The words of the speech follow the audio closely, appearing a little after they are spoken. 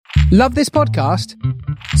Love this podcast?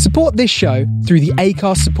 Support this show through the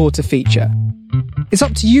Acast supporter feature. It's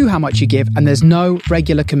up to you how much you give, and there's no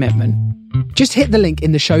regular commitment. Just hit the link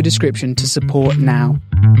in the show description to support now.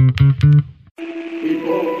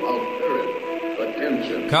 People of Earth,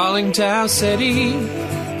 attention. Calling Tau City,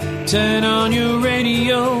 turn on your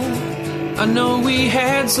radio. I know we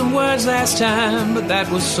had some words last time, but that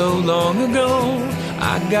was so long ago.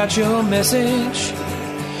 I got your message.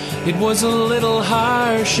 It was a little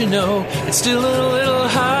harsh, you know. It's still a little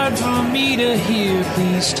hard for me to hear.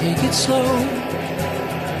 Please take it slow.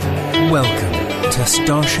 Welcome to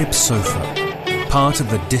Starship Sofa, part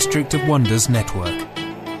of the District of Wonders network,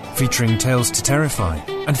 featuring tales to terrify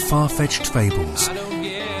and far-fetched fables.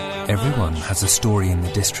 Everyone has a story in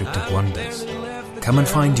the District of Wonders. Come and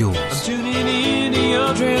find yours. I'm tuning in to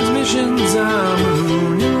your transmissions. I'm a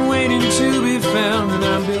moon waiting to be found, and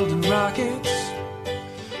I'm building rockets.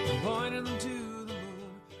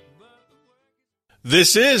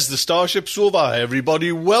 This is the StarShipSofa.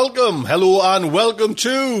 Everybody, welcome, hello, and welcome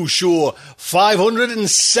to show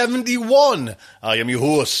 571. I am your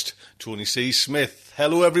host, Tony C. Smith.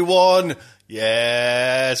 Hello, everyone.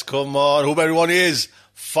 Yes, come on. Hope everyone is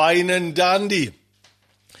fine and dandy.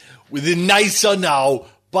 With the nicer now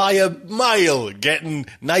by a mile, getting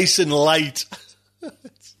nice and light.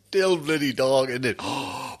 It's still bloody dark, isn't it?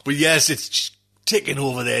 But yes, it's ticking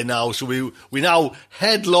over there now, so we now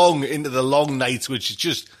headlong into the long nights, which is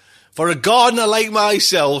just, for a gardener like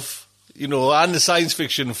myself, you know, and a science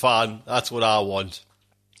fiction fan, that's what I want.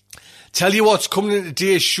 Tell you what's coming in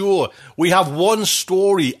today's show. We have one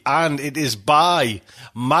story, and it is by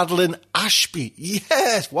Madeline Ashby.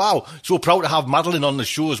 Yes, wow. So proud to have Madeline on the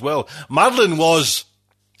show as well. Madeline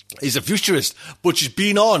is a futurist, but she's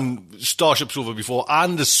been on StarShipSofa before,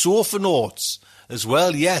 and the Sofa Notes as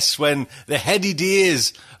well, yes, when the heady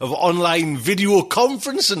days of online video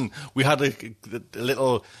conferencing, we had a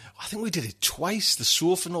little, I think we did it twice, the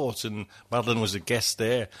Sofa Notes, and Madeline was a guest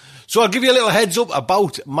there. So I'll give you a little heads up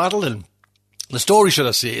about Madeline. The story, should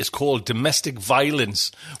I say, is called Domestic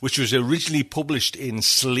Violence, which was originally published in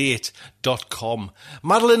Slate.com.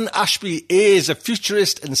 Madeline Ashby is a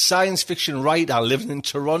futurist and science fiction writer living in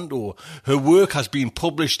Toronto. Her work has been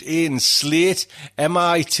published in Slate,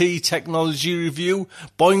 MIT Technology Review,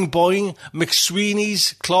 Boing Boing,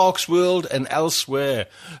 McSweeney's, Clark's World, and elsewhere.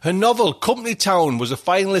 Her novel, Company Town, was a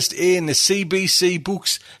finalist in the CBC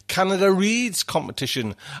Books Canada Reads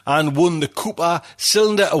competition and won the Cooper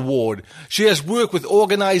Cylinder Award. She has worked with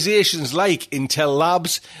organisations like Intel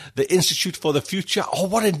Labs, the Institute for the Future. Oh,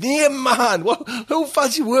 what a name, man! Who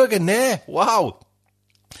fancy working there? Wow.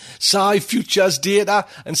 Sci Futures Data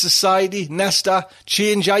and Society, Nesta,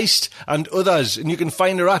 Change Iced, and others. And you can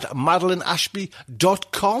find her at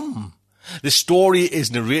MadelineAshby.com. The story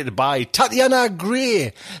is narrated by Tatiana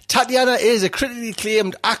Gray. Tatiana is a critically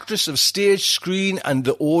acclaimed actress of stage, screen and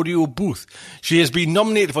the audio booth. She has been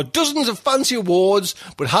nominated for dozens of fancy awards,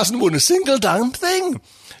 but hasn't won a single damn thing.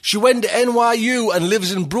 She went to NYU and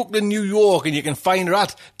lives in Brooklyn, New York, and you can find her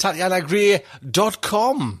at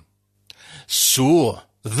TatianaGray.com. So,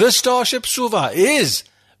 the Starship Sofa is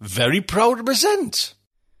very proud to present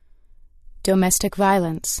Domestic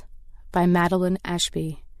Violence by Madeline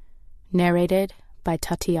Ashby. Narrated by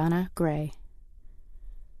Tatiana Gray.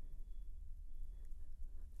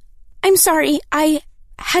 I'm sorry, I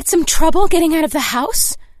had some trouble getting out of the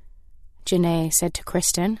house, Janae said to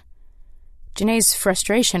Kristen. Janae's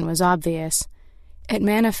frustration was obvious. It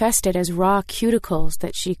manifested as raw cuticles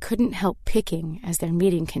that she couldn't help picking as their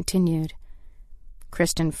meeting continued.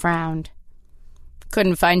 Kristen frowned.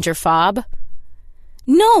 Couldn't find your fob?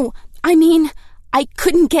 No, I mean, I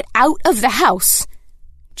couldn't get out of the house,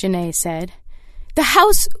 Janae said. The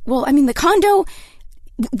condo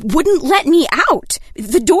wouldn't let me out.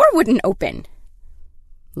 The door wouldn't open.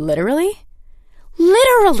 Literally?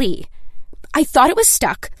 Literally. I thought it was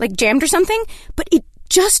stuck, like jammed or something, but it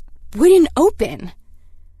just wouldn't open.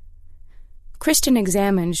 Kristen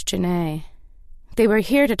examined Janae. They were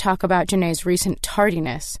here to talk about Janae's recent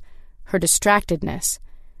tardiness, her distractedness,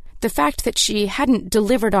 the fact that she hadn't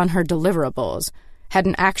delivered on her deliverables,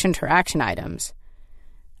 hadn't actioned her action items.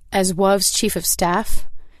 As WOV's chief of staff,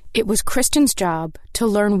 it was Kristen's job to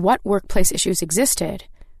learn what workplace issues existed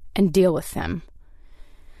and deal with them.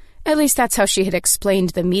 At least that's how she had explained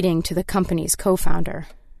the meeting to the company's co-founder.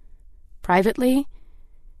 Privately,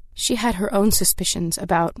 she had her own suspicions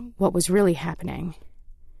about what was really happening.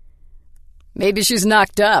 Maybe she's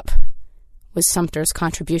knocked up, was Sumter's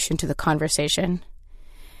contribution to the conversation.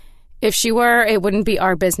 If she were, it wouldn't be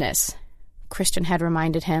our business, Kristen had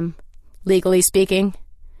reminded him. Legally speaking.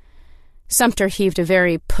 Sumter heaved a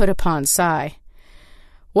very put-upon sigh.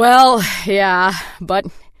 Well, yeah, but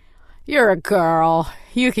you're a girl.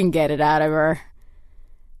 You can get it out of her.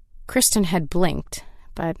 Kristen had blinked,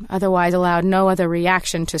 but otherwise allowed no other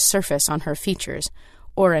reaction to surface on her features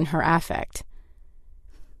or in her affect.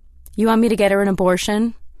 You want me to get her an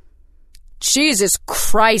abortion? Jesus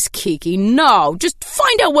Christ, Kiki, no! Just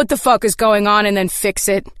find out what the fuck is going on and then fix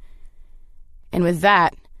it. And with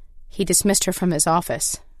that, he dismissed her from his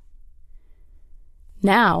office.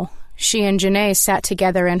 Now, she and Janae sat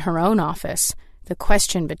together in her own office, the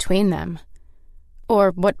question between them.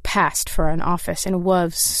 Or what passed for an office in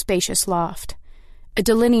Wove's spacious loft. A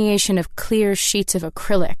delineation of clear sheets of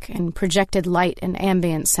acrylic and projected light and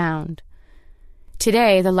ambient sound.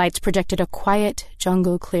 Today, the lights projected a quiet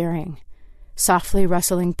jungle clearing, softly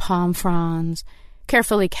rustling palm fronds,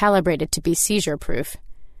 carefully calibrated to be seizure-proof.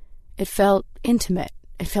 It felt intimate.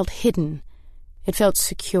 It felt hidden. It felt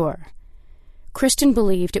secure. Kristen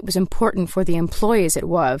believed it was important for the employees at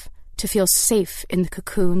Wove to feel safe in the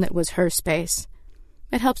cocoon that was her space.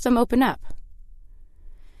 It helps them open up.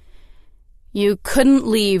 You couldn't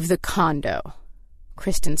leave the condo,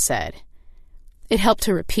 Kristen said. It helped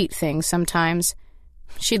to repeat things sometimes.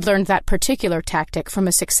 She'd learned that particular tactic from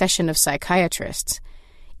a succession of psychiatrists.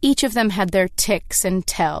 Each of them had their tics and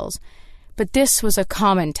tells, but this was a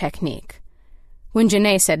common technique. When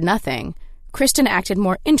Janae said nothing, Kristen acted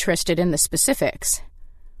more interested in the specifics.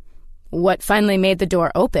 What finally made the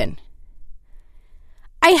door open?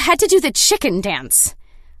 I had to do the chicken dance.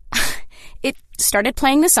 It started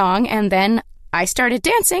playing the song, and then I started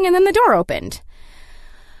dancing, and then the door opened.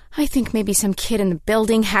 I think maybe some kid in the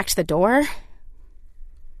building hacked the door.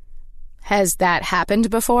 Has that happened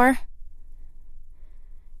before?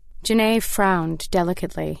 Janae frowned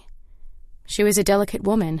delicately. She was a delicate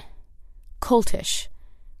woman. Coltish.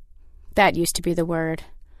 That used to be the word.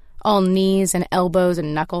 All knees and elbows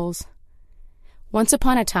and knuckles. Once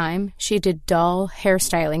upon a time, she did doll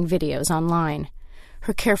hairstyling videos online,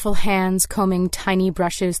 her careful hands combing tiny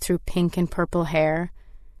brushes through pink and purple hair.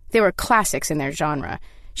 They were classics in their genre.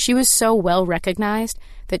 She was so well recognized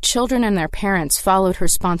that children and their parents followed her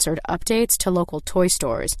sponsored updates to local toy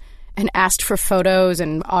stores and asked for photos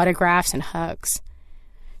and autographs and hugs.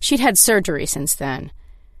 She'd had surgery since then.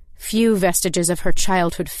 Few vestiges of her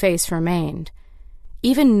childhood face remained.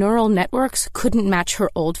 Even neural networks couldn't match her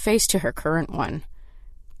old face to her current one.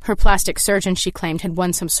 Her plastic surgeon, she claimed, had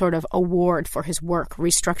won some sort of award for his work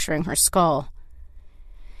restructuring her skull.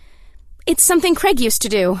 It's something Craig used to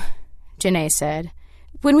do, Janae said.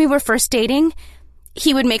 When we were first dating,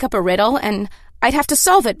 he would make up a riddle, and I'd have to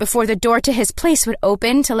solve it before the door to his place would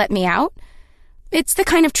open to let me out. It's the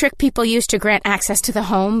kind of trick people use to grant access to the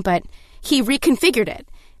home, but he reconfigured it.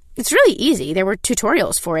 It's really easy. There were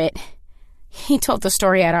tutorials for it. He told the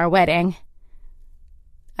story at our wedding.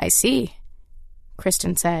 I see,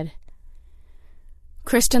 Kristen said.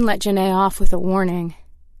 Kristen let Janae off with a warning.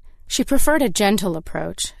 She preferred a gentle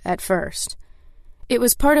approach at first. It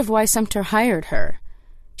was part of why Sumter hired her.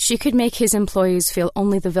 She could make his employees feel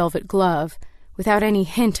only the velvet glove, without any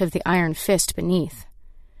hint of the iron fist beneath.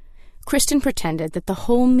 Kristen pretended that the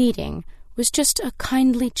whole meeting was just a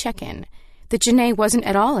kindly check-in, that Janae wasn't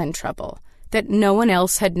at all in trouble, that no one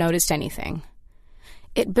else had noticed anything.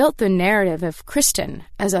 It built the narrative of Kristen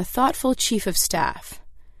as a thoughtful chief of staff.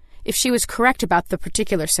 If she was correct about the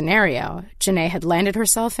particular scenario Janae had landed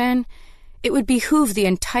herself in, it would behoove the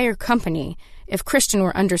entire company if Kristen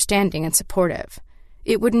were understanding and supportive.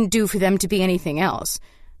 It wouldn't do for them to be anything else,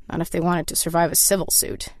 not if they wanted to survive a civil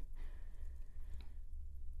suit.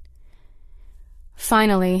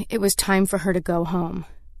 Finally, it was time for her to go home.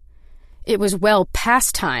 It was well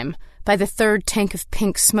past time by the third tank of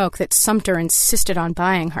pink smoke that Sumter insisted on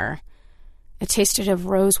buying her. It tasted of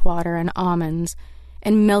rosewater and almonds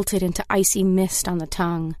and melted into icy mist on the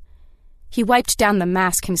tongue. He wiped down the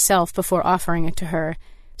mask himself before offering it to her,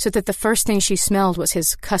 so that the first thing she smelled was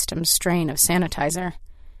his custom strain of sanitizer.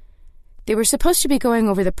 They were supposed to be going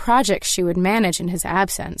over the projects she would manage in his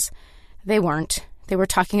absence. They weren't. They were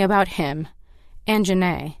talking about him and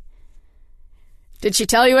Janae. Did she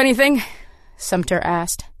tell you anything? Sumter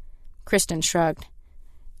asked. Kristen shrugged.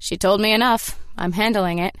 She told me enough. I'm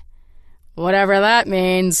handling it. Whatever that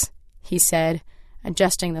means, he said,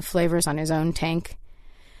 adjusting the flavors on his own tank.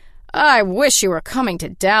 I wish you were coming to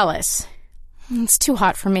Dallas. It's too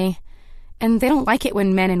hot for me, and they don't like it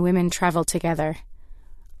when men and women travel together.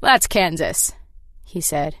 That's Kansas, he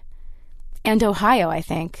said. And Ohio, I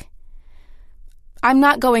think. I'm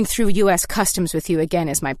not going through U.S. Customs with you again,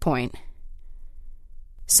 is my point.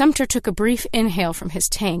 Sumter took a brief inhale from his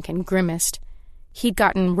tank and grimaced. He'd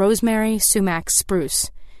gotten rosemary, sumac,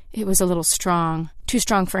 spruce. It was a little strong. Too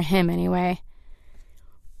strong for him, anyway.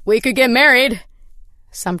 We could get married,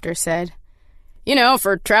 Sumter said. You know,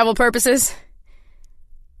 for travel purposes.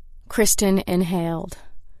 Kristen inhaled.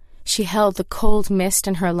 She held the cold mist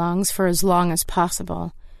in her lungs for as long as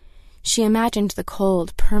possible. She imagined the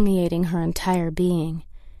cold permeating her entire being.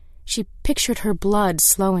 She pictured her blood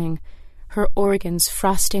slowing, her organs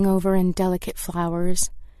frosting over in delicate flowers.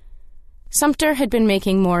 Sumter had been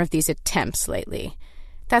making more of these attempts lately.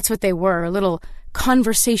 That's what they were, little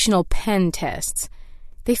conversational pen tests.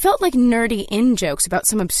 They felt like nerdy in-jokes about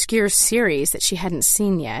some obscure series that she hadn't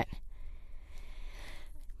seen yet.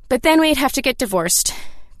 But then we'd have to get divorced,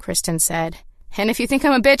 Kristen said. And if you think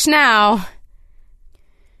I'm a bitch now...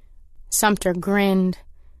 Sumter grinned.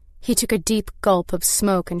 He took a deep gulp of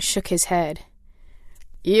smoke and shook his head.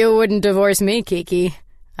 You wouldn't divorce me, Kiki.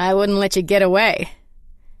 I wouldn't let you get away.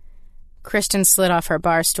 Kristen slid off her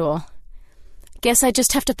bar stool. Guess I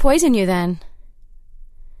just have to poison you then.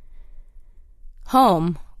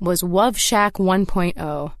 Home was Wuv Shack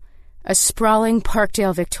 1.0, a sprawling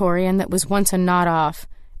Parkdale Victorian that was once a knot-off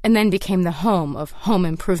and then became the home of home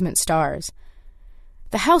improvement stars.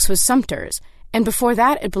 The house was Sumter's, and before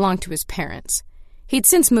that it belonged to his parents. He'd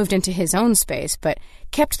since moved into his own space, but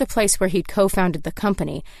kept the place where he'd co-founded the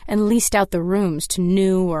company and leased out the rooms to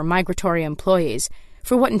new or migratory employees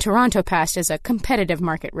for what in Toronto passed as a competitive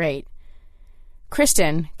market rate.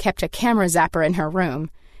 Kristen kept a camera zapper in her room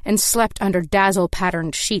and slept under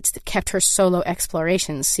dazzle-patterned sheets that kept her solo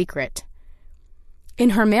explorations secret.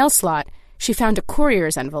 In her mail slot, she found a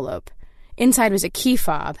courier's envelope. Inside was a key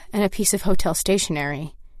fob and a piece of hotel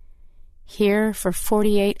stationery. Here for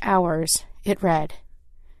 48 hours, it read.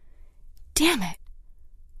 Damn it,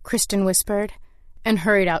 Kristen whispered, and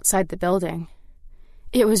hurried outside the building.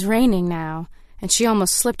 It was raining now, and she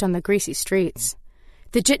almost slipped on the greasy streets.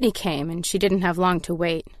 The jitney came, and she didn't have long to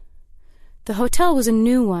wait. The hotel was a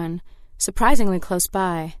new one, surprisingly close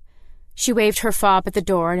by. She waved her fob at the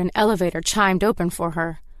door, and an elevator chimed open for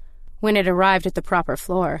her. When it arrived at the proper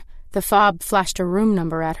floor, the fob flashed a room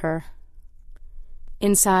number at her.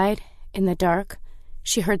 Inside, in the dark,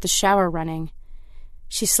 she heard the shower running.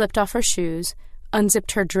 She slipped off her shoes,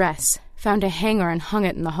 unzipped her dress, found a hanger and hung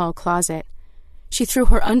it in the hall closet. She threw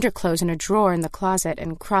her underclothes in a drawer in the closet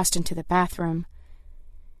and crossed into the bathroom.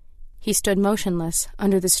 He stood motionless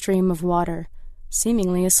under the stream of water,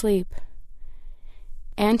 seemingly asleep.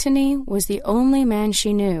 Anthony was the only man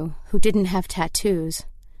she knew who didn't have tattoos.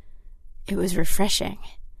 It was refreshing,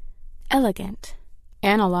 elegant,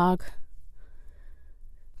 analog.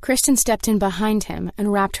 Kristen stepped in behind him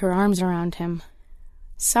and wrapped her arms around him.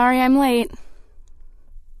 Sorry I'm late.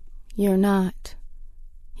 You're not,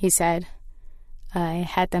 he said. I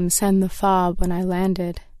had them send the fob when I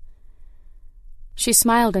landed. She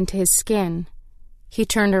smiled into his skin. He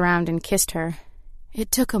turned around and kissed her.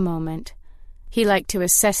 It took a moment. He liked to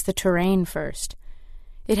assess the terrain first.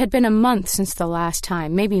 It had been a month since the last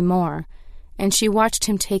time, maybe more, and she watched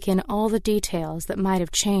him take in all the details that might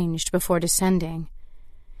have changed before descending.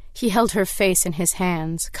 He held her face in his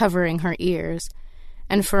hands, covering her ears,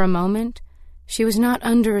 and for a moment she was not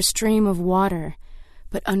under a stream of water,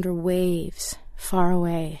 but under waves, far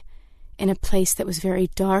away, in a place that was very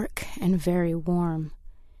dark and very warm.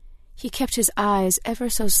 He kept his eyes ever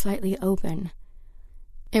so slightly open.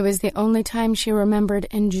 It was the only time she remembered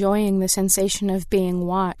enjoying the sensation of being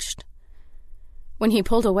watched. When he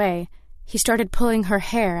pulled away, he started pulling her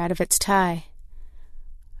hair out of its tie.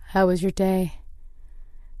 How was your day?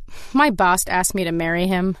 My boss asked me to marry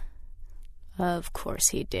him. Of course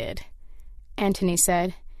he did, Anthony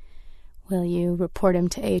said. Will you report him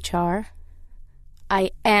to HR?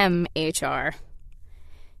 I am HR.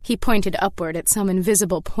 He pointed upward at some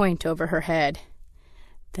invisible point over her head.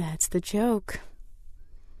 That's the joke.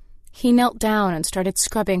 He knelt down and started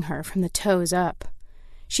scrubbing her from the toes up.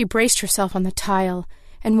 She braced herself on the tile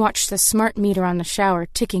and watched the smart meter on the shower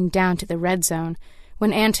ticking down to the red zone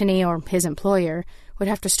when Anthony or his employer would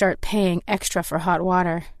have to start paying extra for hot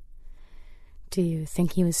water. Do you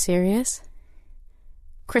think he was serious?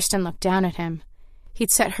 Kristen looked down at him. He'd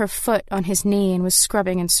set her foot on his knee and was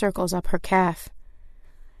scrubbing in circles up her calf.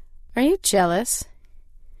 Are you jealous?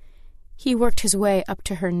 He worked his way up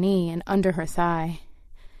to her knee and under her thigh.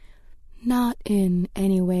 Not in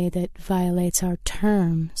any way that violates our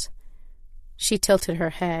terms. She tilted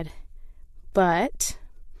her head. But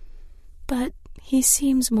he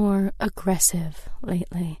seems more aggressive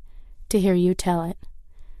lately, to hear you tell it.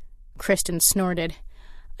 Kristen snorted.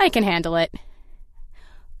 I can handle it.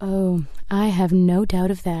 Oh, I have no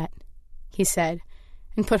doubt of that, he said,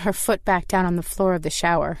 and put her foot back down on the floor of the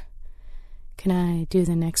shower. Can I do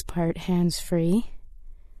the next part hands-free?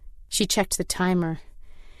 She checked the timer.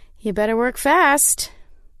 You better work fast.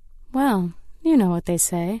 Well, you know what they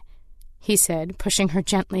say, he said, pushing her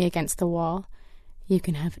gently against the wall. You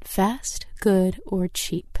can have it fast, good, or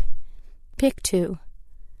cheap. Pick two.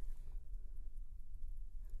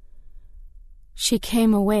 She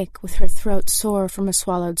came awake with her throat sore from a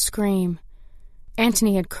swallowed scream.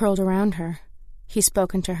 Anthony had curled around her. He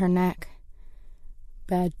spoke into her neck.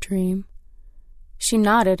 Bad dream? She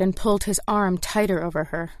nodded and pulled his arm tighter over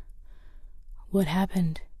her. What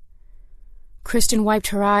happened? Kristen wiped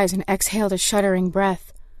her eyes and exhaled a shuddering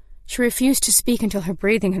breath. She refused to speak until her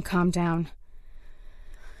breathing had calmed down.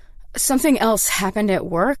 Something else happened at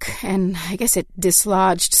work, and I guess it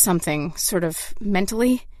dislodged something, sort of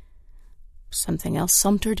mentally. Something else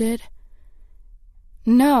Sumter did?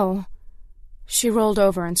 No. She rolled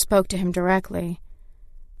over and spoke to him directly.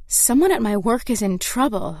 Someone at my work is in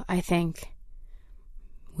trouble, I think.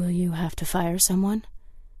 Will you have to fire someone?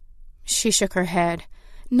 She shook her head.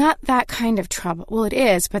 Not that kind of trouble. Well, it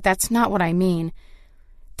is, but that's not what I mean.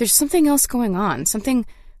 There's something else going on, something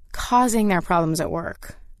causing their problems at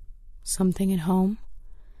work. Something at home?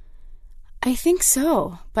 I think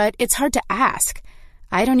so, but it's hard to ask.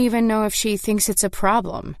 I don't even know if she thinks it's a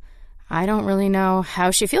problem. I don't really know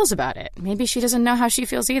how she feels about it. Maybe she doesn't know how she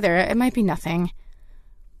feels either. It might be nothing.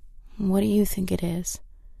 What do you think it is?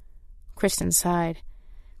 Kristen sighed.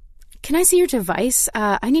 Can I see your device?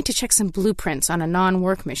 I need to check some blueprints on a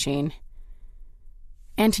non-work machine.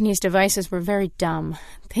 Antony's devices were very dumb.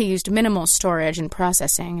 They used minimal storage and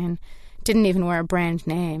processing and didn't even wear a brand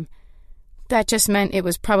name. That just meant it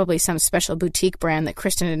was probably some special boutique brand that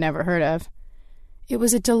Kristen had never heard of. It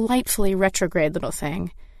was a delightfully retrograde little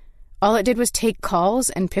thing. All it did was take calls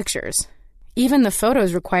and pictures. Even the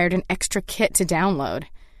photos required an extra kit to download.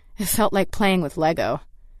 It felt like playing with Lego.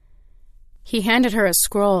 He handed her a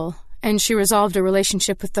scroll, and she resolved a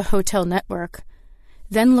relationship with the hotel network,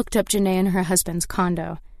 then looked up Janae and her husband's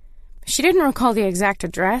condo. She didn't recall the exact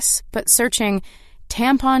address, but searching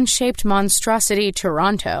tampon-shaped monstrosity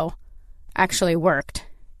Toronto actually worked.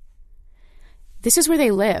 This is where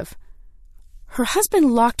they live. Her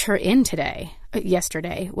husband locked her in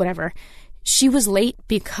yesterday, whatever. She was late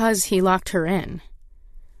because he locked her in.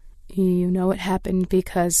 You know it happened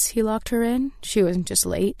because he locked her in? She wasn't just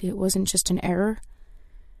late, it wasn't just an error.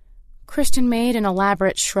 Kristen made an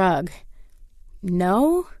elaborate shrug.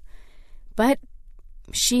 No, but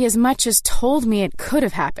she as much as told me it could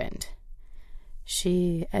have happened.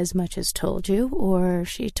 She as much as told you, or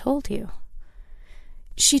she told you?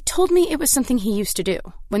 She told me it was something he used to do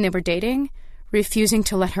when they were dating, refusing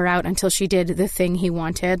to let her out until she did the thing he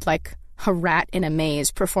wanted, like a rat in a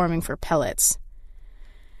maze performing for pellets.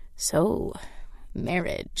 So,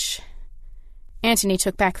 marriage. Antony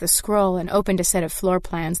took back the scroll and opened a set of floor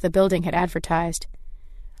plans the building had advertised.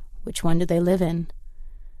 Which one did they live in?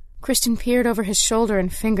 Kristen peered over his shoulder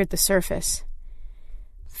and fingered the surface.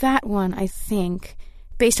 That one, I think,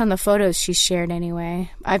 based on the photos she shared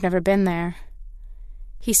anyway. I've never been there.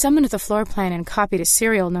 He summoned the floor plan and copied a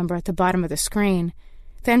serial number at the bottom of the screen,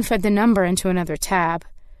 then fed the number into another tab.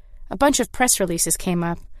 A bunch of press releases came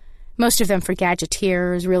up, most of them for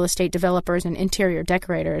gadgeteers, real estate developers, and interior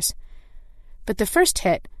decorators. But the first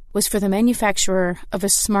hit was for the manufacturer of a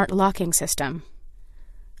smart locking system.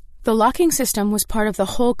 The locking system was part of the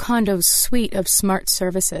whole condo's suite of smart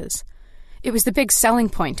services. It was the big selling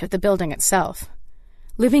point of the building itself.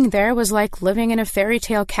 Living there was like living in a fairy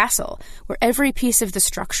tale castle, where every piece of the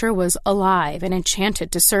structure was alive and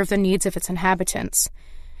enchanted to serve the needs of its inhabitants.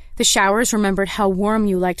 The showers remembered how warm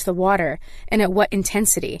you liked the water and at what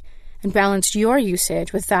intensity, and balanced your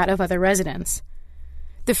usage with that of other residents.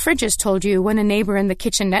 The fridges told you when a neighbor in the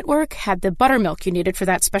kitchen network had the buttermilk you needed for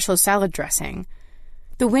that special salad dressing.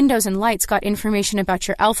 The windows and lights got information about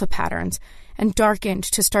your alpha patterns and darkened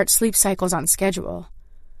to start sleep cycles on schedule.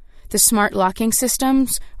 The smart locking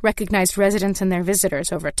systems recognized residents and their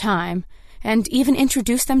visitors over time, and even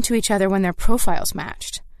introduced them to each other when their profiles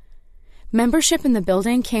matched. Membership in the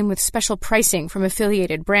building came with special pricing from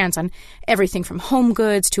affiliated brands on everything from home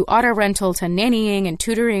goods to auto rental to nannying and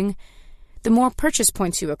tutoring. The more purchase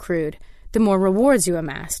points you accrued, the more rewards you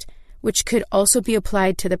amassed, which could also be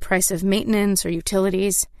applied to the price of maintenance or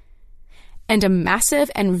utilities. And a massive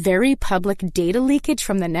and very public data leakage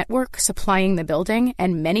from the network supplying the building,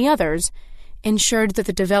 and many others, ensured that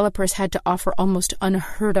the developers had to offer almost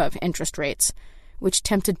unheard-of interest rates, which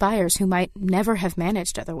tempted buyers who might never have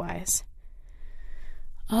managed otherwise.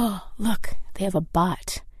 Oh, look, they have a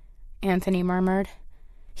bot, Anthony murmured.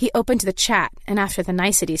 He opened the chat, and after the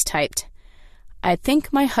niceties typed, I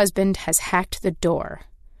think my husband has hacked the door.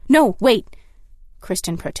 No, wait,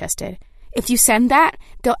 Kristen protested. If you send that,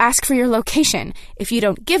 they'll ask for your location. If you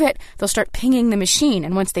don't give it, they'll start pinging the machine,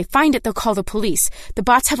 and once they find it, they'll call the police. The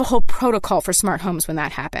bots have a whole protocol for smart homes when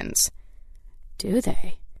that happens." "Do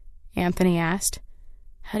they?" Anthony asked.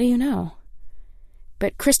 "How do you know?"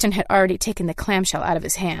 But Kristen had already taken the clamshell out of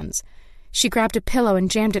his hands. She grabbed a pillow and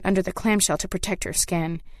jammed it under the clamshell to protect her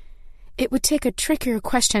skin. It would take a trickier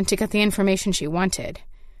question to get the information she wanted.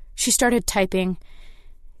 She started typing,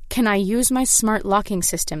 "Can I use my smart locking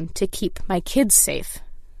system to keep my kids safe?"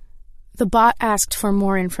 The bot asked for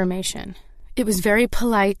more information. It was very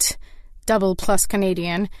polite, double plus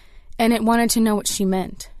Canadian, and it wanted to know what she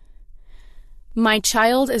meant. "My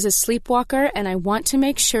child is a sleepwalker, and I want to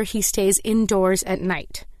make sure he stays indoors at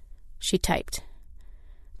night," she typed.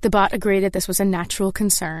 The bot agreed that this was a natural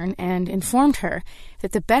concern and informed her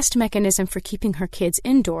that the best mechanism for keeping her kids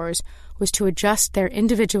indoors was to adjust their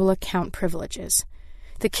individual account privileges.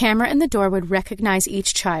 The camera in the door would recognize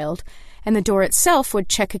each child, and the door itself would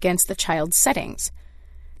check against the child's settings.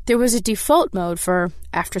 There was a default mode for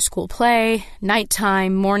after-school play,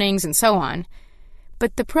 nighttime, mornings, and so on.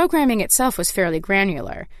 But the programming itself was fairly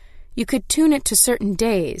granular. You could tune it to certain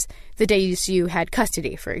days, the days you had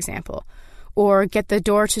custody, for example, or get the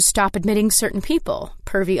door to stop admitting certain people,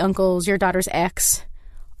 pervy uncles, your daughter's ex.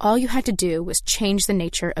 All you had to do was change the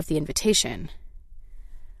nature of the invitation.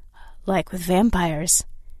 "Like with vampires,"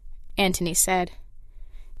 Anthony said.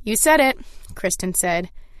 "You said it," Kristen said.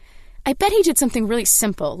 "I bet he did something really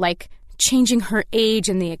simple, like changing her age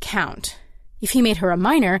in the account. If he made her a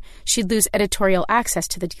minor, she'd lose editorial access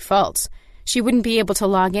to the defaults. She wouldn't be able to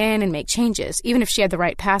log in and make changes, even if she had the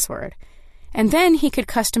right password. And then he could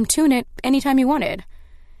custom tune it anytime he wanted.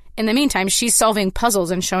 In the meantime, she's solving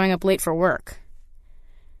puzzles and showing up late for work."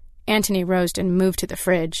 Anthony rose and moved to the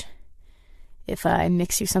fridge. "If I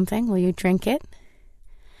mix you something, will you drink it?"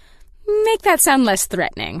 "Make that sound less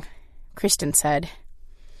threatening," Kristen said.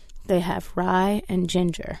 "They have rye and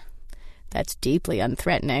ginger. That's deeply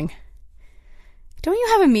unthreatening." "Don't you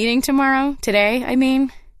have a meeting tomorrow? Today, I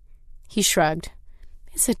mean?" He shrugged.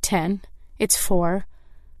 "It's at 10. It's 4.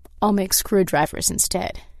 I'll make screwdrivers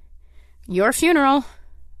instead." "Your funeral,"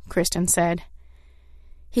 Kristen said.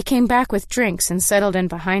 He came back with drinks and settled in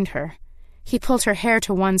behind her. He pulled her hair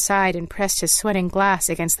to one side and pressed his sweating glass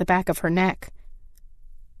against the back of her neck.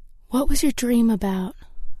 "What was your dream about?"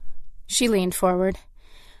 She leaned forward.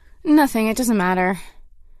 "Nothing, it doesn't matter."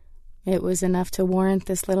 "It was enough to warrant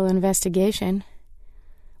this little investigation."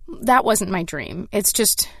 "That wasn't my dream. It's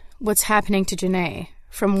just what's happening to Janae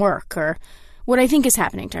from work, or what I think is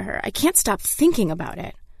happening to her. I can't stop thinking about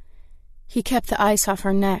it." He kept the ice off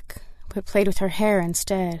her neck, but played with her hair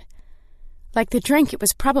instead. Like the drink, it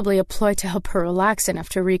was probably a ploy to help her relax enough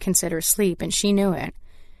to reconsider sleep, and she knew it.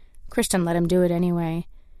 Kristen let him do it anyway.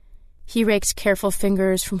 He raked careful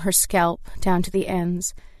fingers from her scalp down to the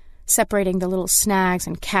ends, separating the little snags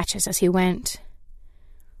and catches as he went.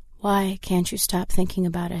 "Why can't you stop thinking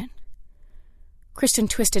about it?" Kristen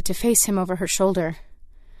twisted to face him over her shoulder.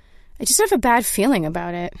 "I just have a bad feeling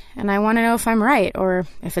about it, and I want to know if I'm right, or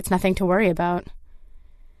if it's nothing to worry about."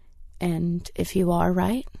 "And if you are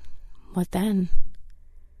right, what then?"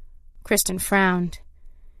 Kristen frowned.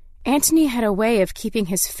 Anthony had a way of keeping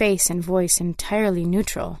his face and voice entirely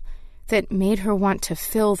neutral that made her want to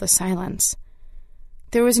fill the silence.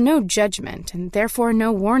 There was no judgment, and therefore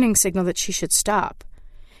no warning signal that she should stop.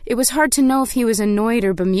 It was hard to know if he was annoyed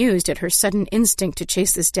or bemused at her sudden instinct to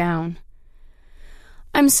chase this down.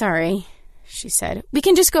 "I'm sorry," she said. "We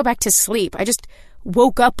can just go back to sleep. I just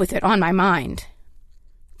woke up with it on my mind."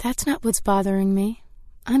 "That's not what's bothering me.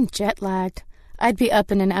 I'm jet-lagged. I'd be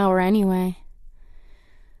up in an hour anyway."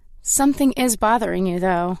 "Something is bothering you,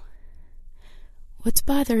 though." "What's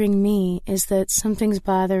bothering me is that something's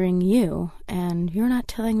bothering you, and you're not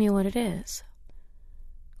telling me what it is."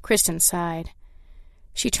 Kristen sighed.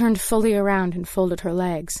 She turned fully around and folded her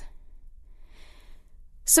legs.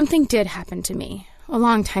 "Something did happen to me, a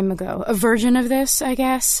long time ago. A version of this, I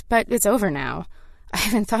guess, but it's over now. I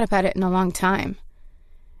haven't thought about it in a long time."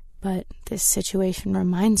 "But this situation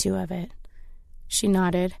reminds you of it." She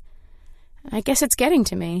nodded. "I guess it's getting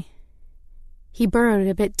to me." He burrowed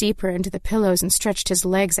a bit deeper into the pillows and stretched his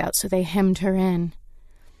legs out so they hemmed her in.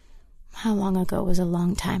 "How long ago was a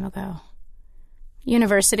long time ago?"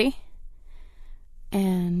 "University."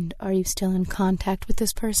 "And are you still in contact with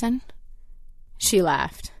this person?" She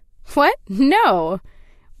laughed. "What? No.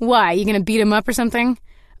 Why, you gonna beat him up or something?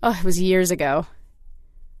 Oh, it was years ago."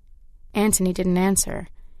 Anthony didn't answer.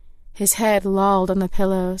 His head lolled on the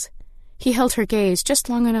pillows. He held her gaze just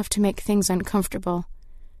long enough to make things uncomfortable.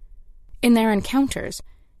 In their encounters,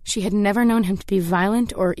 she had never known him to be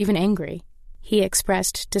violent or even angry. He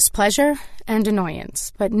expressed displeasure and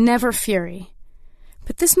annoyance, but never fury.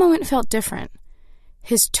 But this moment felt different.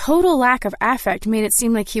 His total lack of affect made it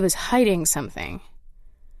seem like he was hiding something.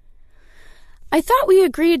 I thought we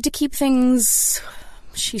agreed to keep things...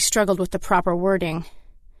 She struggled with the proper wording.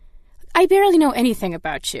 I barely know anything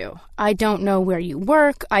about you. I don't know where you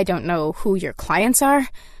work. I don't know who your clients are.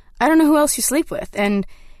 I don't know who else you sleep with. And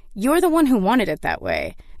you're the one who wanted it that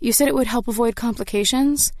way. You said it would help avoid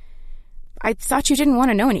complications. I thought you didn't want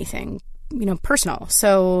to know anything, personal.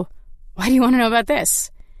 So why do you want to know about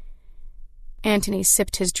this? Anthony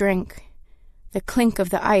sipped his drink. The clink of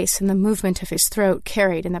the ice and the movement of his throat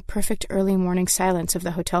carried in the perfect early morning silence of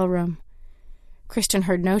the hotel room. Kristen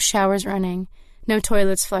heard no showers running, no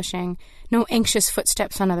toilets flushing, no anxious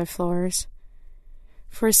footsteps on other floors.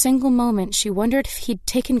 For a single moment, she wondered if he'd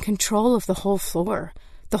taken control of the whole floor,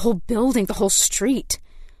 the whole building, the whole street.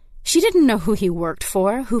 She didn't know who he worked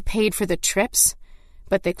for, who paid for the trips,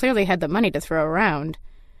 but they clearly had the money to throw around.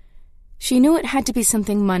 She knew it had to be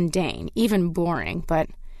something mundane, even boring, but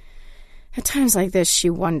at times like this she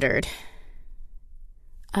wondered.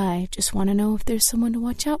 I just want to know if there's someone to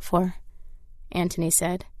watch out for, Anthony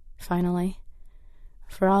said, finally.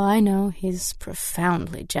 For all I know, he's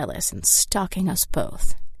profoundly jealous and stalking us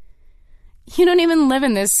both. You don't even live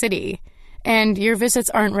in this city, and your visits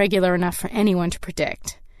aren't regular enough for anyone to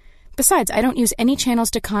predict. Besides, I don't use any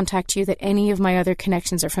channels to contact you that any of my other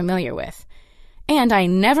connections are familiar with. And I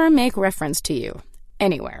never make reference to you,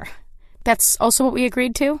 anywhere. That's also what we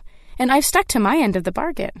agreed to, and I've stuck to my end of the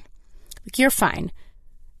bargain. You're fine.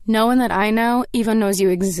 No one that I know even knows you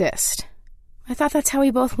exist. I thought that's how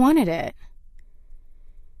we both wanted it.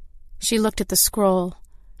 She looked at the scroll.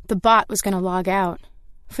 The bot was going to log out.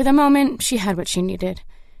 For the moment, she had what she needed.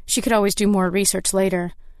 She could always do more research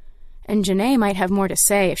later. And Janae might have more to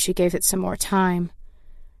say if she gave it some more time.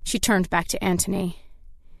 She turned back to Anthony.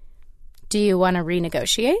 Do you want to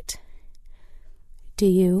renegotiate? Do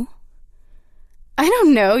you? I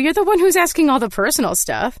don't know. You're the one who's asking all the personal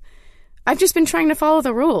stuff. I've just been trying to follow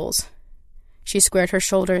the rules. She squared her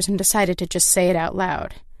shoulders and decided to just say it out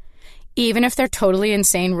loud. Even if they're totally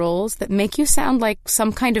insane rules that make you sound like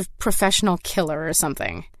some kind of professional killer or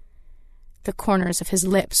something. The corners of his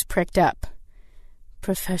lips pricked up.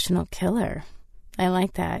 Professional killer. I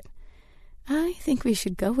like that. I think we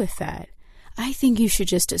should go with that. I think you should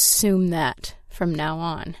just assume that from now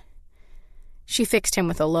on. She fixed him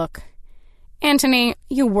with a look. Anthony,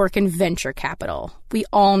 you work in venture capital. We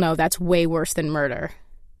all know that's way worse than murder.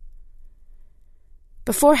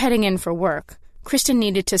 Before heading in for work, Kristen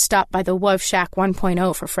needed to stop by the Wuv Shack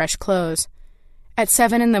 1.0 for fresh clothes. At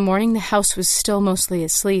 7 in the morning, the house was still mostly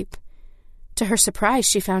asleep. To her surprise,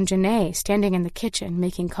 she found Janae standing in the kitchen,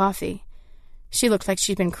 making coffee. She looked like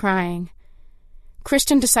she'd been crying.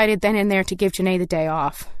 Kristen decided then and there to give Janae the day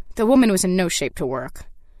off. The woman was in no shape to work.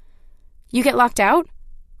 You get locked out?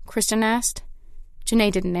 Kristen asked.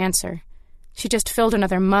 Janae didn't answer. She just filled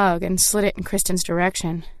another mug and slid it in Kristen's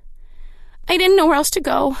direction. I didn't know where else to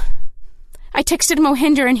go. I texted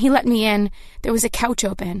Mohinder and he let me in. There was a couch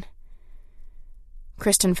open.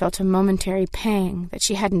 Kristen felt a momentary pang that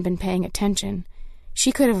she hadn't been paying attention.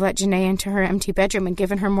 She could have let Janae into her empty bedroom and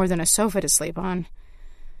given her more than a sofa to sleep on.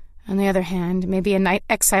 On the other hand, maybe a night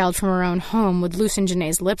exiled from her own home would loosen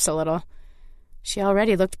Janae's lips a little. She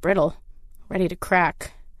already looked brittle, ready to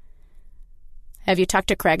crack. Have you talked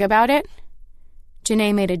to Craig about it?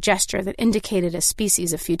 Janae made a gesture that indicated a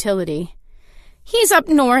species of futility. He's up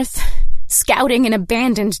north, scouting an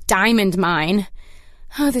abandoned diamond mine.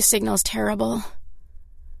 Oh, the signal's terrible.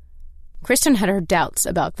 Kristen had her doubts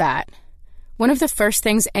about that. One of the first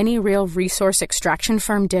things any real resource extraction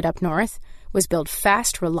firm did up north was build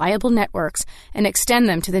fast, reliable networks and extend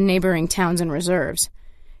them to the neighboring towns and reserves.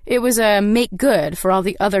 It was a make good for all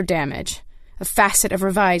the other damage, a facet of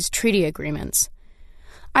revised treaty agreements.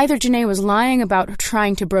 Either Janae was lying about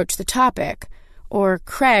trying to broach the topic, or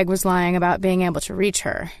Craig was lying about being able to reach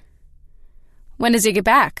her. When does he get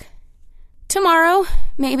back? Tomorrow,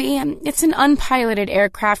 maybe. It's an unpiloted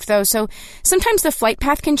aircraft, though, so sometimes the flight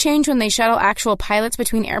path can change when they shuttle actual pilots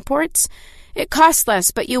between airports. It costs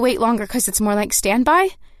less, but you wait longer because it's more like standby.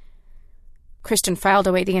 Kristen filed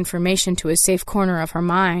away the information to a safe corner of her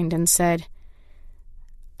mind and said,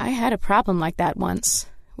 I had a problem like that once.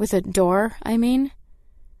 With a door, I mean.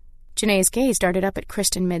 Janae's gaze darted up at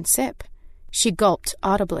Kristen mid-sip. She gulped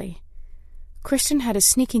audibly. Kristen had a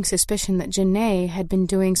sneaking suspicion that Janae had been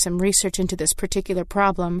doing some research into this particular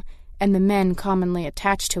problem and the men commonly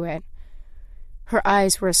attached to it. Her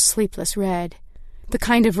eyes were a sleepless red, the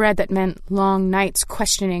kind of red that meant long nights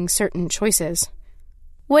questioning certain choices.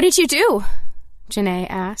 What did you do? Janae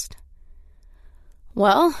asked.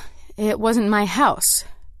 Well, it wasn't my house,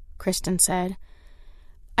 Kristen said.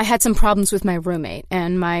 I had some problems with my roommate,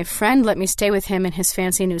 and my friend let me stay with him in his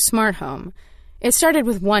fancy new smart home. It started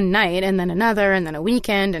with one night, and then another, and then a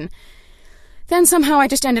weekend, and then somehow I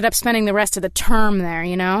just ended up spending the rest of the term there,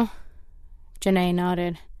 you know? Janae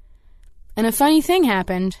nodded. And a funny thing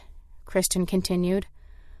happened, Kristen continued.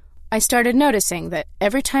 I started noticing that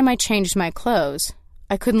every time I changed my clothes,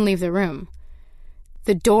 I couldn't leave the room.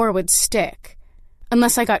 The door would stick,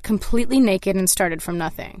 unless I got completely naked and started from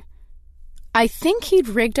nothing. I think he'd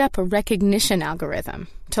rigged up a recognition algorithm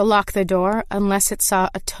to lock the door unless it saw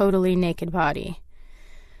a totally naked body.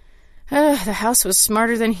 The house was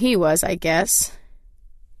smarter than he was, I guess.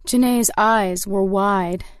 Janae's eyes were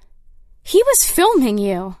wide. He was filming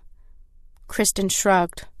you. Kristen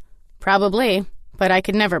shrugged. Probably, but I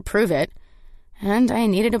could never prove it. And I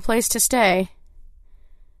needed a place to stay.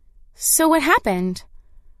 So what happened?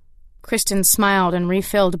 Kristen smiled and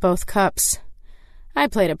refilled both cups. I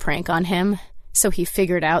played a prank on him, so he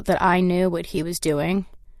figured out that I knew what he was doing.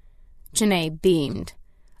 Janae beamed.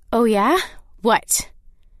 Oh yeah? What?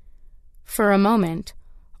 For a moment,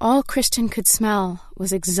 all Kristen could smell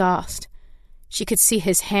was exhaust. She could see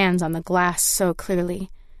his hands on the glass so clearly,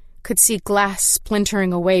 could see glass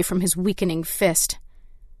splintering away from his weakening fist.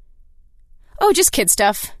 Oh, just kid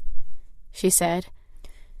stuff, she said.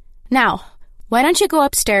 Now, why don't you go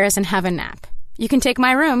upstairs and have a nap? You can take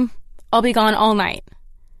my room. I'll be gone all night.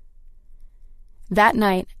 That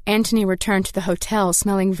night, Anthony returned to the hotel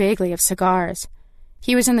smelling vaguely of cigars.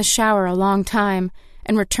 He was in the shower a long time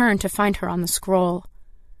and returned to find her on the scroll.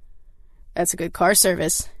 That's a good car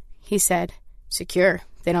service, he said. Secure.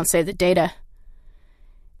 They don't save the data.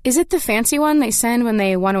 Is it the fancy one they send when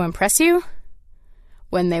they want to impress you?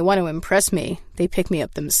 When they want to impress me, they pick me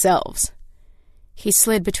up themselves. He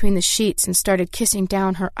slid between the sheets and started kissing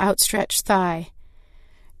down her outstretched thigh.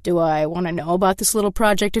 Do I want to know about this little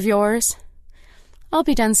project of yours? I'll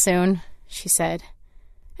be done soon, she said.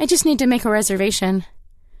 I just need to make a reservation.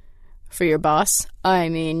 For your boss? I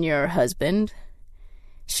mean your husband?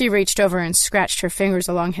 She reached over and scratched her fingers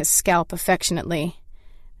along his scalp affectionately.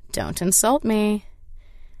 Don't insult me.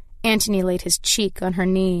 Anthony laid his cheek on her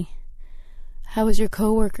knee. How was your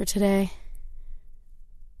coworker today?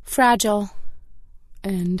 Fragile.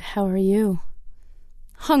 And how are you?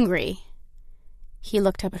 Hungry. He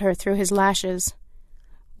looked up at her through his lashes.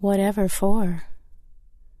 Whatever for?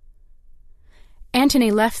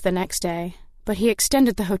 Anthony left the next day, but he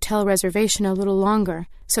extended the hotel reservation a little longer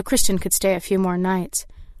so Kristen could stay a few more nights,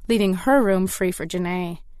 leaving her room free for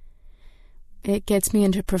Janae. It gets me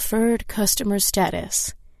into preferred customer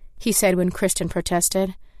status, he said when Kristen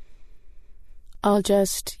protested. I'll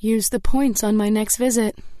just use the points on my next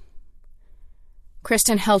visit.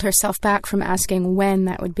 Kristen held herself back from asking when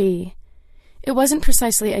that would be. It wasn't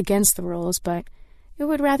precisely against the rules, but it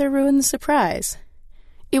would rather ruin the surprise.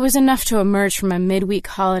 It was enough to emerge from a midweek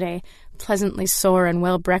holiday, pleasantly sore and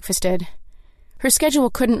well-breakfasted. Her schedule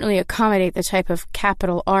couldn't really accommodate the type of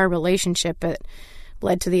capital R relationship that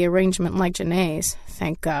led to the arrangement like Janae's,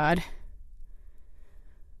 thank God.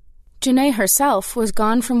 Janae herself was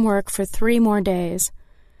gone from work for 3 more days.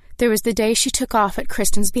 There was the day she took off at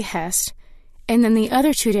Kristen's behest, and then the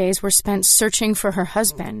other 2 days were spent searching for her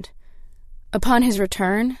husband. Upon his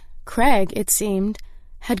return, Craig, it seemed,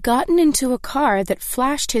 had gotten into a car that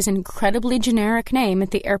flashed his incredibly generic name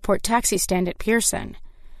at the airport taxi stand at Pearson.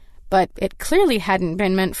 But it clearly hadn't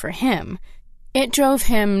been meant for him. It drove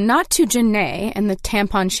him not to Janae and the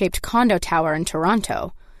tampon-shaped condo tower in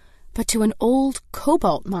Toronto, but to an old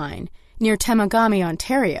cobalt mine near Temagami,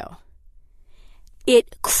 Ontario.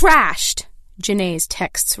 It crashed, Janae's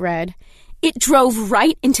texts read. It drove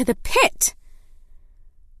right into the pit.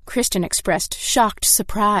 Kristen expressed shocked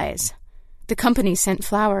surprise. The company sent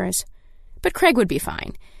flowers. But Craig would be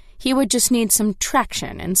fine. He would just need some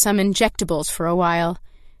traction and some injectables for a while.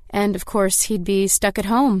 And, of course, he'd be stuck at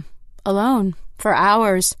home, alone, for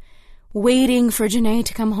hours, waiting for Janae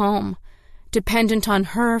to come home, dependent on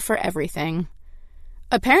her for everything.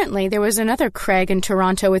 Apparently, there was another Craig in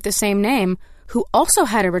Toronto with the same name, who also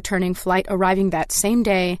had a returning flight arriving that same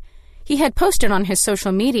day. He had posted on his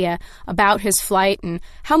social media about his flight and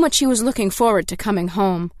how much he was looking forward to coming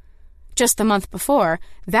home. Just the month before,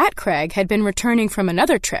 that Craig had been returning from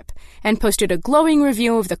another trip and posted a glowing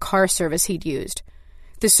review of the car service he'd used.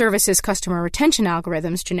 The service's customer retention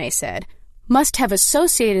algorithms, Janae said, must have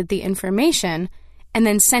associated the information and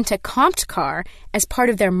then sent a comped car as part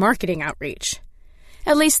of their marketing outreach.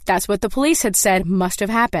 At least that's what the police had said must have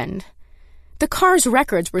happened. The car's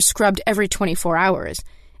records were scrubbed every 24 hours,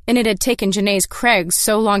 and it had taken Janae's Craig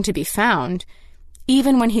so long to be found.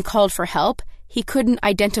 Even when he called for help, He couldn't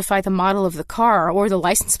identify the model of the car or the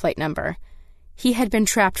license plate number. He had been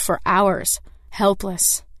trapped for hours,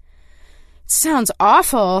 helpless. "It sounds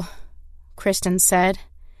awful," Kristen said.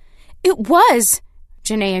 "It was,"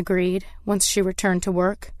 Janae agreed once she returned to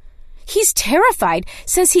work. "He's terrified,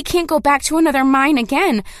 says he can't go back to another mine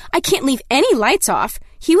again. I can't leave any lights off.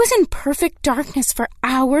 He was in perfect darkness for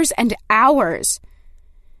hours and hours."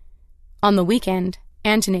 On the weekend,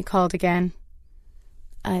 Anthony called again.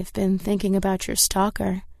 "I've been thinking about your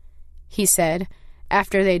stalker," he said,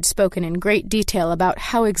 after they'd spoken in great detail about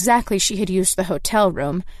how exactly she had used the hotel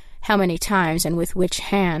room, how many times and with which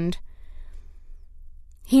hand.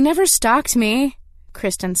 "He never stalked me,"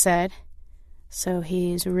 Kristen said. "So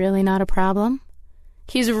he's really not a problem?"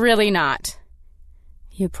 "He's really not."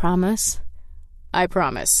 "You promise?" "I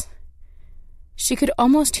promise." She could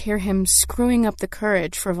almost hear him screwing up the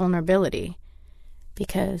courage for vulnerability.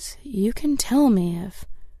 "Because you can tell me if..."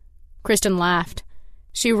 Kristen laughed.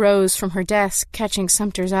 She rose from her desk, catching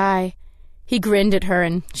Sumter's eye. He grinned at her,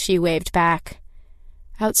 and she waved back.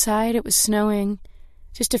 Outside it was snowing,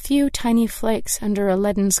 just a few tiny flakes under a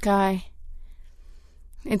leaden sky.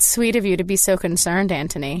 "It's sweet of you to be so concerned,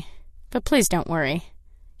 Anthony. But please don't worry.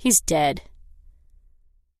 He's dead."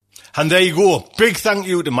 And there you go. Big thank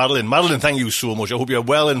you to Madeline. Madeline, thank you so much. I hope you're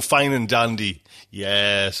well and fine and dandy.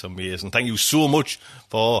 Yes, amazing. Thank you so much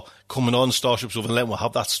for coming on StarShipSofa and letting me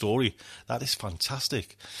have that story. That is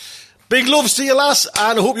fantastic. Big loves to you, lass,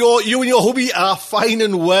 and I hope you and your hubby are fine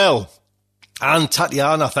and well. And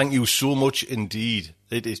Tatiana, thank you so much indeed.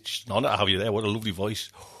 It is just an honour to have you there. What a lovely voice.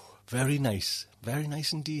 Very nice. Very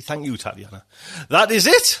nice indeed. Thank you, Tatiana. That is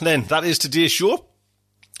it, then. That is today's show.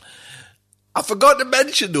 I forgot to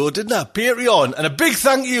mention, though, didn't I? Patreon. And a big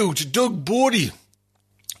thank you to Doug Bodie.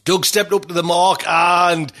 Doug stepped up to the mark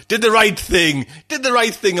and did the right thing. Did the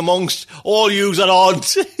right thing amongst all yous that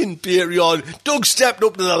aren't in Patreon. Doug stepped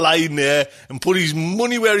up to the line there and put his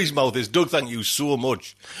money where his mouth is. Doug, thank you so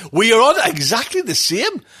much. We are on exactly the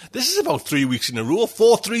same. This is about 3 weeks in a row.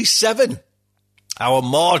 437. Our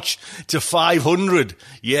march to 500.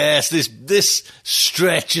 Yes, this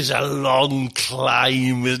stretch is a long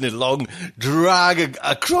climb, isn't it? Long drag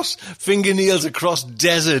across fingernails, across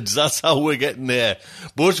deserts. That's how we're getting there.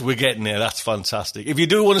 But we're getting there. That's fantastic. If you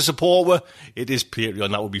do want to support me, it is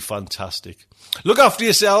Patreon. That would be fantastic. Look after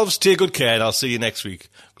yourselves. Take good care, and I'll see you next week.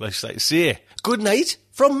 Like I say, good night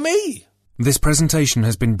from me. This presentation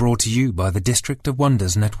has been brought to you by the District of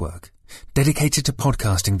Wonders Network, dedicated to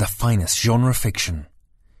podcasting the finest genre fiction.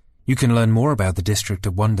 You can learn more about the District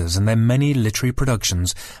of Wonders and their many literary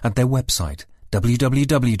productions at their website,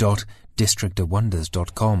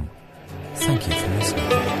 www.districtofwonders.com. Thank you for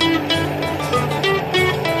listening.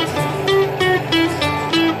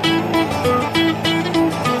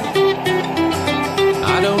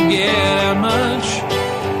 I don't get out much.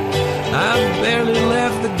 I've barely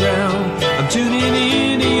left the ground. I'm tuning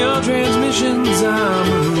into your transmissions.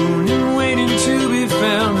 I'm mooning, waiting to be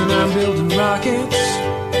found. And I'm building rockets,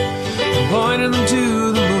 I'm pointing them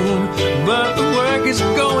to the moon. But the work is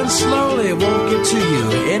going slowly. It won't get to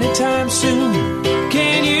you anytime soon.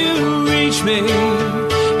 Can you reach me?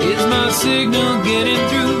 Is my signal getting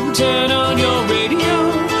through? Turn on your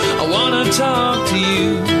radio. I want to talk to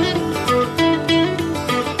you.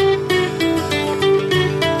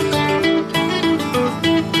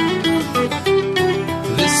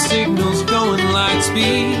 Signals going light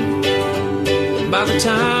speed. By the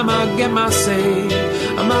time I get my say,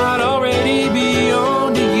 I might already be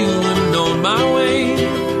on to you and on my way.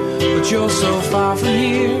 But you're so far from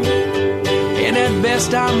here, and at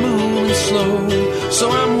best I'm moving slow.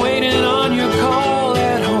 So I'm waiting on your call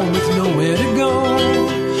at home with nowhere to go.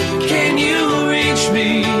 Can you reach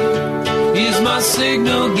me? Is my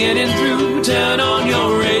signal getting through? Turn on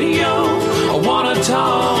your radio. I want to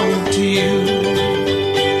talk to you.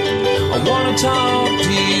 I want to talk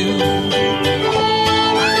to you.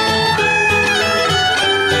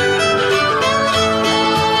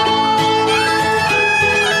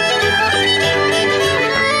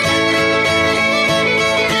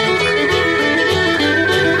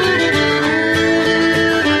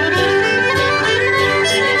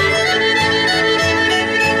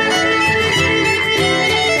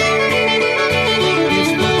 If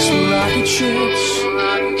books were rocket ships,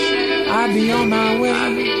 I'd be on my way.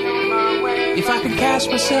 If I could cast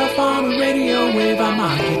myself on a radio wave, I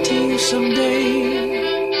might get to you someday.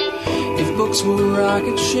 If books were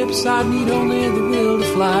rocket ships, I'd need only the will to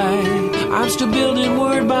fly. I'm still building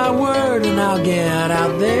word by word, and I'll get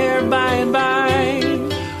out there by and by.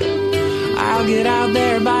 I'll get out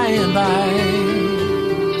there by and by.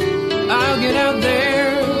 I'll get out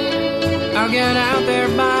there. I'll get out there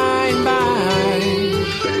by and by.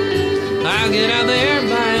 I'll get out there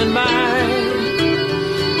by